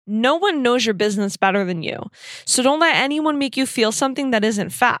No one knows your business better than you. So don't let anyone make you feel something that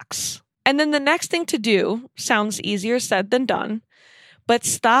isn't facts. And then the next thing to do sounds easier said than done, but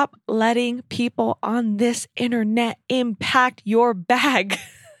stop letting people on this internet impact your bag.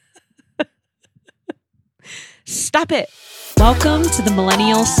 Stop it. Welcome to the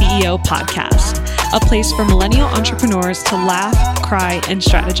Millennial CEO Podcast, a place for millennial entrepreneurs to laugh, cry, and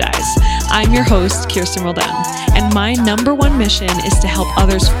strategize. I'm your host, Kirsten Roldan, and my number one mission is to help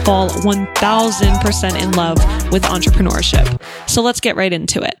others fall 1000% in love with entrepreneurship. So let's get right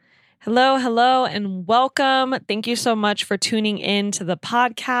into it. Hello, and welcome. Thank you so much for tuning in to the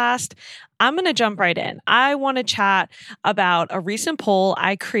podcast. I'm going to jump right in. I want to chat about a recent poll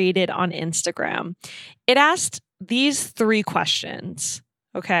I created on Instagram. It asked these 3 questions,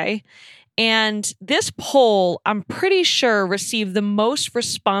 okay? And this poll, I'm pretty sure, received the most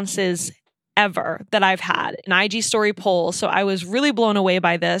responses ever that I've had, an IG story poll. So I was really blown away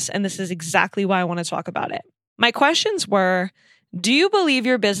by this, and this is exactly why I want to talk about it. My questions were, do you believe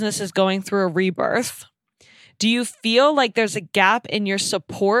your business is going through a rebirth? Do you feel like there's a gap in your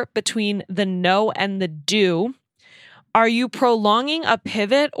support between the no and the do? Are you prolonging a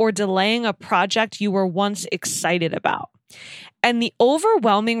pivot or delaying a project you were once excited about? And the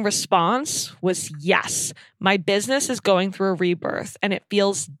overwhelming response was yes, my business is going through a rebirth and it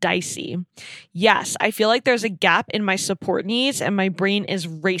feels dicey. Yes, I feel like there's a gap in my support needs and my brain is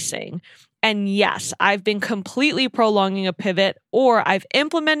racing. And yes, I've been completely prolonging a pivot, or I've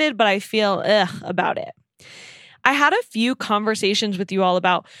implemented, but I feel about it. I had a few conversations with you all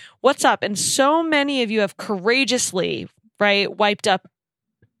about what's up, and so many of you have courageously, wiped up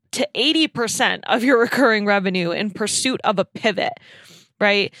to 80% of your recurring revenue in pursuit of a pivot,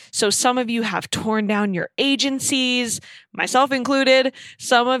 right? So some of you have torn down your agencies, myself included.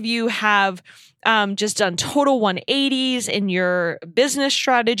 Some of you have just done total 180s in your business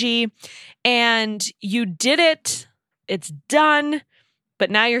strategy, and you did it. It's done,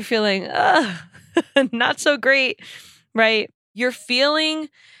 but now you're feeling not so great, right? You're feeling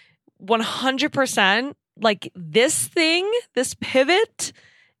 100% like this pivot,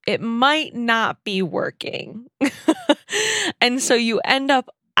 it might not be working. And so you end up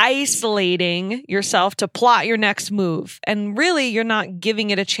isolating yourself to plot your next move. And really, you're not giving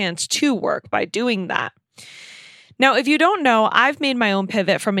it a chance to work by doing that. Now, if you don't know, I've made my own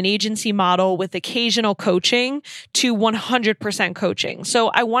pivot from an agency model with occasional coaching to 100% coaching. So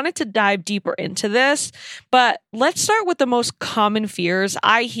I wanted to dive deeper into this, but let's start with the most common fears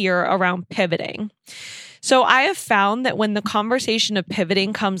I hear around pivoting. So I have found that when the conversation of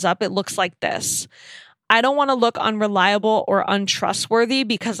pivoting comes up, it looks like this. I don't want to look unreliable or untrustworthy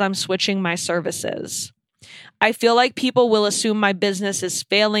because I'm switching my services. I feel like people will assume my business is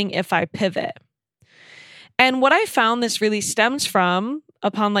failing if I pivot. And what I found this really stems from,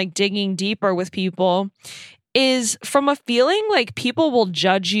 upon digging deeper with people, is from a feeling like people will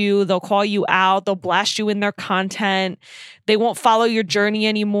judge you, they'll call you out, they'll blast you in their content, they won't follow your journey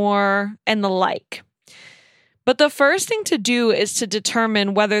anymore, and the like. But the first thing to do is to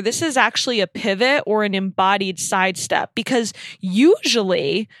determine whether this is actually a pivot or an embodied sidestep, because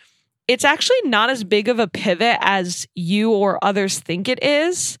usually it's actually not as big of a pivot as you or others think it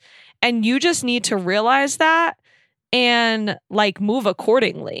is. And you just need to realize that and move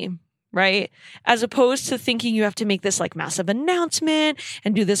accordingly, right? As opposed to thinking you have to make this massive announcement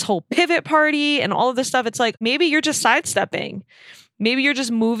and do this whole pivot party and all of this stuff. It's maybe you're just sidestepping. Maybe you're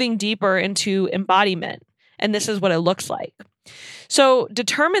just moving deeper into embodiment. And this is what it looks like. So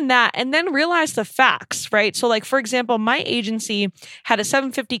determine that and then realize the facts, right? So for example, my agency had a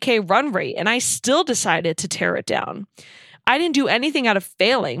 $750K run rate and I still decided to tear it down. I didn't do anything out of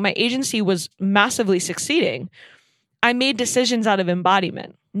failing. My agency was massively succeeding. I made decisions out of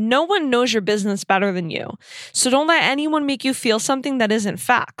embodiment. No one knows your business better than you. So don't let anyone make you feel something that isn't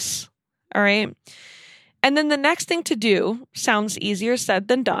facts. All right. And then the next thing to do sounds easier said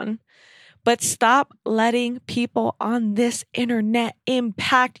than done, but stop letting people on this internet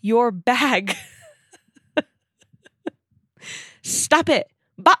impact your bag. Stop it.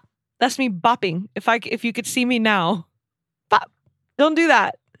 Bop. That's me bopping. If you could see me now. Bop. Don't do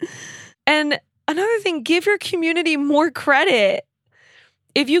that. And another thing, give your community more credit.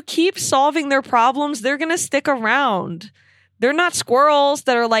 If you keep solving their problems, they're going to stick around. They're not squirrels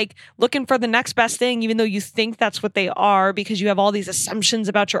that are looking for the next best thing, even though you think that's what they are because you have all these assumptions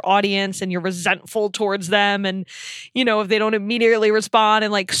about your audience and you're resentful towards them. And, if they don't immediately respond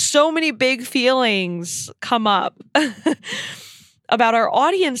and so many big feelings come up about our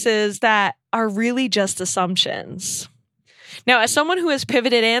audiences that are really just assumptions. Now, as someone who has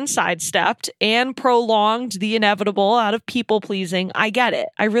pivoted and sidestepped and prolonged the inevitable out of people pleasing, I get it.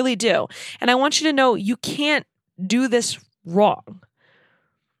 I really do. And I want you to know you can't do this wrong.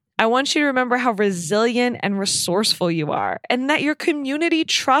 I want you to remember how resilient and resourceful you are and that your community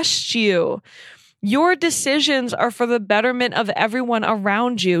trusts you. Your decisions are for the betterment of everyone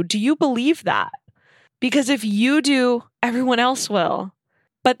around you. Do you believe that? Because if you do, everyone else will.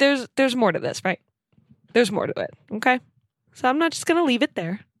 But there's more to this, right? There's more to it, okay? So I'm not just going to leave it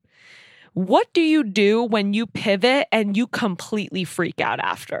there. What do you do when you pivot and you completely freak out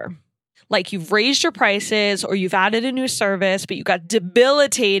after? Like you've raised your prices or you've added a new service, but you got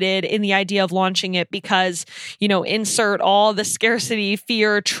debilitated in the idea of launching it because, insert all the scarcity,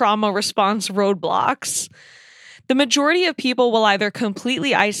 fear, trauma response roadblocks. The majority of people will either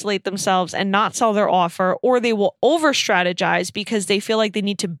completely isolate themselves and not sell their offer, or they will over-strategize because they feel like they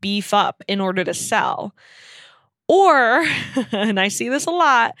need to beef up in order to sell. Or, and I see this a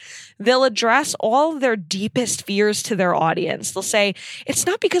lot, they'll address all of their deepest fears to their audience. They'll say, it's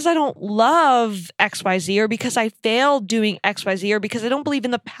not because I don't love XYZ or because I failed doing XYZ or because I don't believe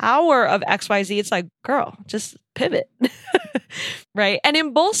in the power of XYZ. It's like, girl, just pivot. Right? And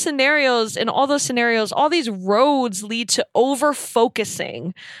in both scenarios, in all those scenarios, all these roads lead to over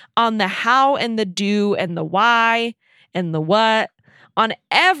focusing on the how and the do and the why and the what, on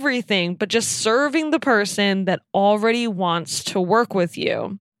everything but just serving the person that already wants to work with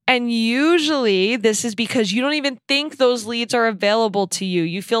you. And usually this is because you don't even think those leads are available to you.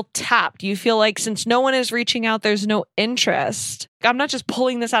 You feel tapped. You feel like since no one is reaching out, there's no interest. I'm not just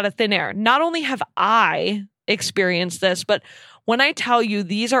pulling this out of thin air. Not only have I experienced this, but when I tell you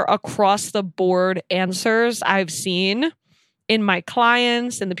these are across the board answers I've seen in my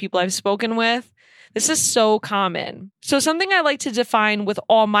clients and the people I've spoken with, this is so common. So something I like to define with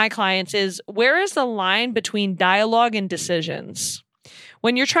all my clients is, where is the line between dialogue and decisions?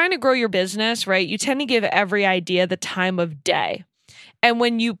 When you're trying to grow your business, right, you tend to give every idea the time of day. And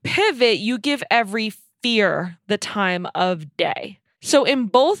when you pivot, you give every fear the time of day. So in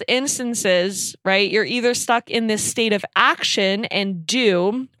both instances, right, you're either stuck in this state of action and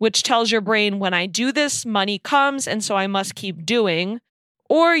do, which tells your brain, when I do this, money comes, and so I must keep doing.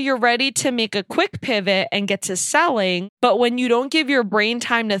 Or you're ready to make a quick pivot and get to selling. But when you don't give your brain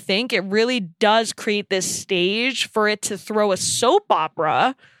time to think, it really does create this stage for it to throw a soap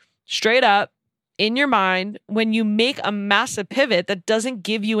opera straight up in your mind when you make a massive pivot that doesn't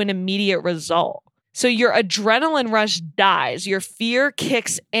give you an immediate result. So your adrenaline rush dies, your fear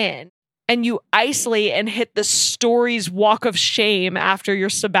kicks in, and you isolate and hit the story's walk of shame after your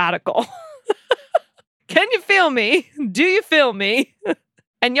sabbatical. Can you feel me? Do you feel me?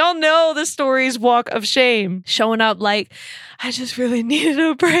 And y'all know the story's walk of shame, showing up like, I just really needed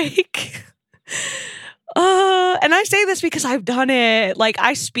a break. And I say this because I've done it. Like,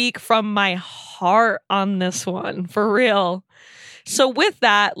 I speak from my heart on this one, for real. So with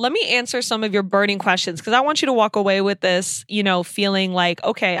that, let me answer some of your burning questions because I want you to walk away with this, feeling like,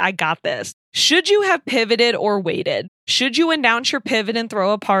 okay, I got this. Should you have pivoted or waited? Should you announce your pivot and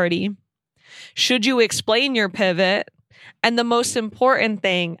throw a party? Should you explain your pivot? And the most important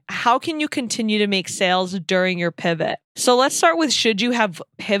thing, how can you continue to make sales during your pivot? So let's start with, should you have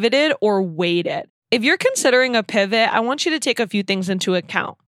pivoted or waited? If you're considering a pivot, I want you to take a few things into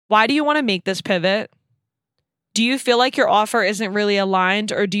account. Why do you want to make this pivot? Do you feel like your offer isn't really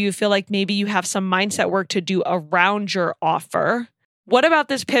aligned, or do you feel like maybe you have some mindset work to do around your offer? What about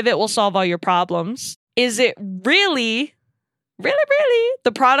this pivot will solve all your problems? Is it really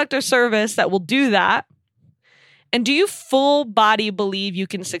the product or service that will do that? And do you full body believe you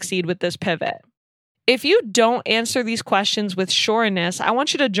can succeed with this pivot? If you don't answer these questions with sureness, I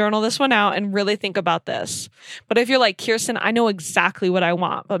want you to journal this one out and really think about this. But if you're like, Kirsten, I know exactly what I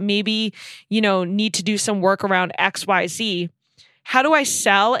want, but maybe, need to do some work around XYZ. How do I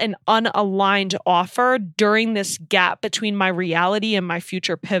sell an unaligned offer during this gap between my reality and my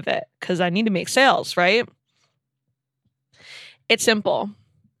future pivot? Because I need to make sales, right? It's simple.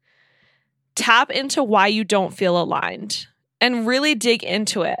 Tap into why you don't feel aligned and really dig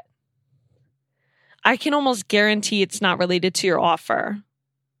into it. I can almost guarantee it's not related to your offer,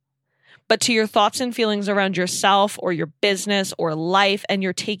 but to your thoughts and feelings around yourself or your business or life, and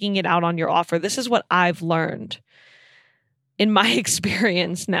you're taking it out on your offer. This is what I've learned in my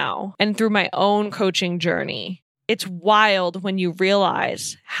experience now and through my own coaching journey. It's wild when you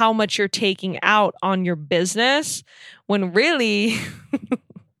realize how much you're taking out on your business when really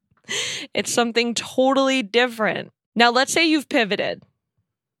it's something totally different. Now, let's say you've pivoted.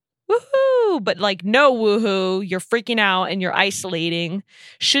 woohoo, but like no woohoo, you're freaking out and you're isolating.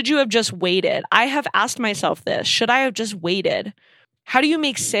 Should you have just waited? I have asked myself this. Should I have just waited? How do you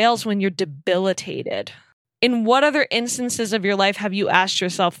make sales when you're debilitated? In what other instances of your life have you asked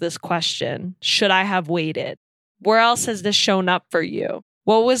yourself this question? Should I have waited? Where else has this shown up for you?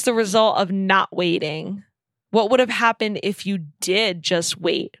 What was the result of not waiting? What would have happened if you did just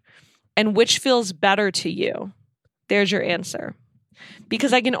wait? And which feels better to you? There's your answer.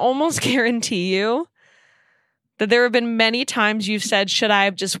 Because I can almost guarantee you that there have been many times you've said, should I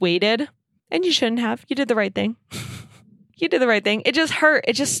have just waited? And you shouldn't have. You did the right thing. You did the right thing. It just hurt.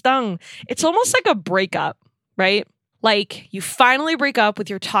 It just stung. It's almost like a breakup, right? Like you finally break up with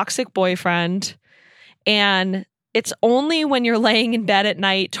your toxic boyfriend, and it's only when you're laying in bed at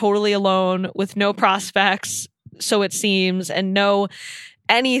night, totally alone with no prospects, so it seems, and no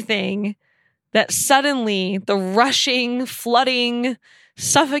anything, that suddenly the rushing, flooding,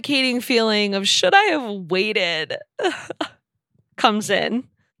 suffocating feeling of should I have waited comes in.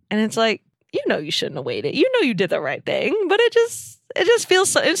 And it's like, you know you shouldn't have waited. You know you did the right thing, but it just feels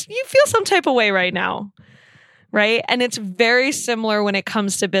so, you feel some type of way right now, right? And it's very similar when it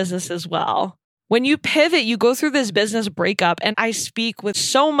comes to business as well. When you pivot, you go through this business breakup, and I speak with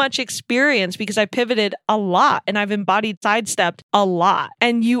so much experience because I pivoted a lot and I've embodied sidestepped a lot.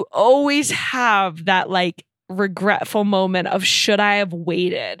 And you always have that like regretful moment of should I have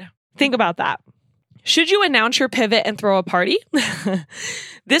waited? Think about that. Should you announce your pivot and throw a party?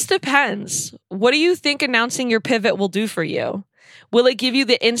 This depends. What do you think announcing your pivot will do for you? Will it give you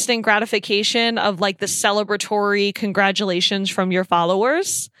the instant gratification of like the celebratory congratulations from your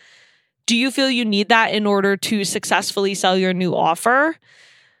followers? Do you feel you need that in order to successfully sell your new offer?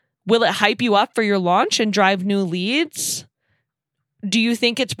 Will it hype you up for your launch and drive new leads? Do you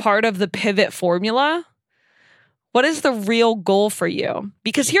think it's part of the pivot formula? What is the real goal for you?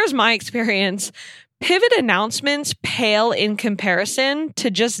 Because here's my experience. Pivot announcements pale in comparison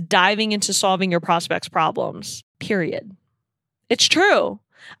to just diving into solving your prospects' problems, period. It's true.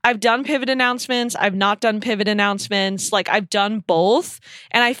 I've done pivot announcements. I've not done pivot announcements. Like I've done both.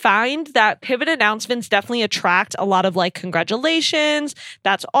 And I find that pivot announcements definitely attract a lot of like, congratulations.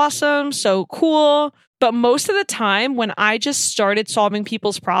 That's awesome. So cool. But most of the time when I just started solving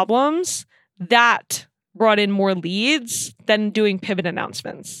people's problems, that brought in more leads than doing pivot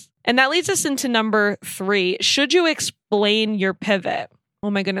announcements. And that leads us into number 3. Should you explain your pivot? Oh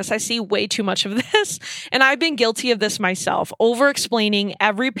my goodness, I see way too much of this. And I've been guilty of this myself, over-explaining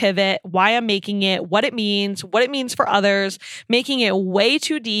every pivot, why I'm making it, what it means for others, making it way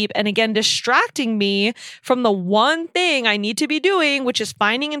too deep, and again, distracting me from the one thing I need to be doing, which is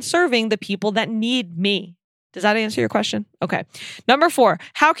finding and serving the people that need me. Does that answer your question? Okay. Number 4,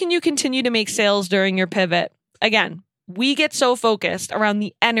 how can you continue to make sales during your pivot? Again, we get so focused around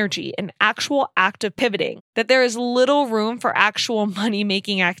the energy and actual act of pivoting that there is little room for actual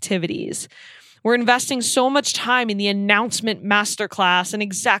money-making activities. We're investing so much time in the announcement masterclass and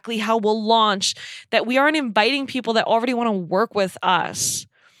exactly how we'll launch that we aren't inviting people that already want to work with us.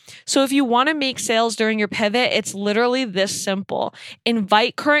 So if you want to make sales during your pivot, it's literally this simple.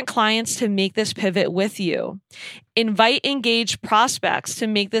 Invite current clients to make this pivot with you. Invite engaged prospects to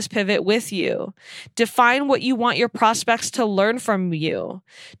make this pivot with you. Define what you want your prospects to learn from you.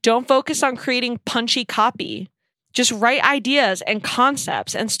 Don't focus on creating punchy copy. Just write ideas and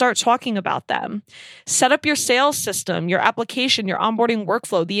concepts and start talking about them. Set up your sales system, your application, your onboarding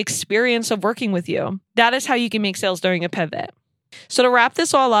workflow, the experience of working with you. That is how you can make sales during a pivot. So to wrap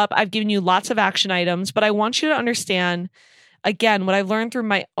this all up, I've given you lots of action items, but I want you to understand, again, what I've learned through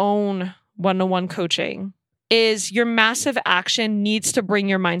my own one-on-one coaching is your massive action needs to bring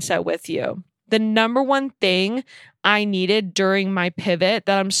your mindset with you. The number one thing I needed during my pivot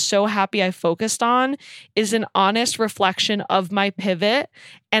that I'm so happy I focused on is an honest reflection of my pivot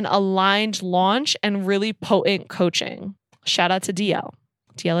and aligned launch and really potent coaching. Shout out to DL.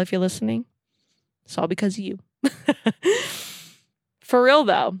 DL, if you're listening, it's all because of you. For real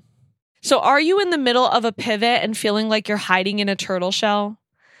though. So are you in the middle of a pivot and feeling like you're hiding in a turtle shell?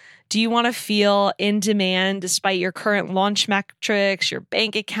 Do you want to feel in demand despite your current launch metrics, your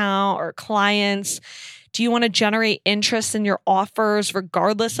bank account, or clients? Do you want to generate interest in your offers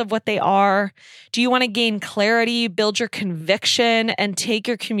regardless of what they are? Do you want to gain clarity, build your conviction, and take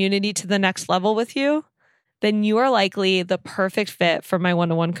your community to the next level with you? Then you are likely the perfect fit for my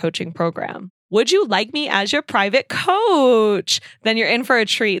one-on-one coaching program. Would you like me as your private coach? Then you're in for a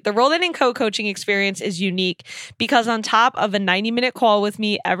treat. The Roll It & Co coaching experience is unique because on top of a 90-minute call with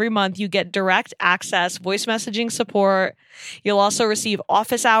me every month, you get direct access, voice messaging support. You'll also receive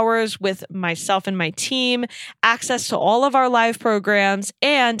office hours with myself and my team, access to all of our live programs,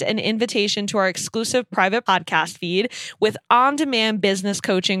 and an invitation to our exclusive private podcast feed with on-demand business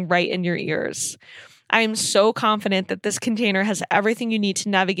coaching right in your ears. I am so confident that this container has everything you need to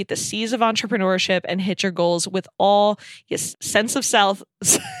navigate the seas of entrepreneurship and hit your goals with all your sense of self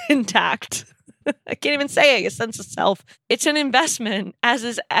intact. I can't even say it, your sense of self. It's an investment, as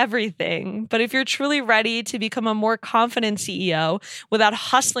is everything. But if you're truly ready to become a more confident CEO without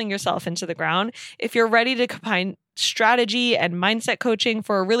hustling yourself into the ground, if you're ready to combine strategy and mindset coaching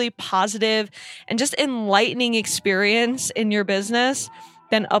for a really positive and just enlightening experience in your business,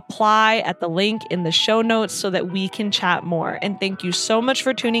 then apply at the link in the show notes so that we can chat more. And thank you so much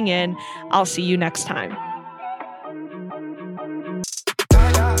for tuning in. I'll see you next time.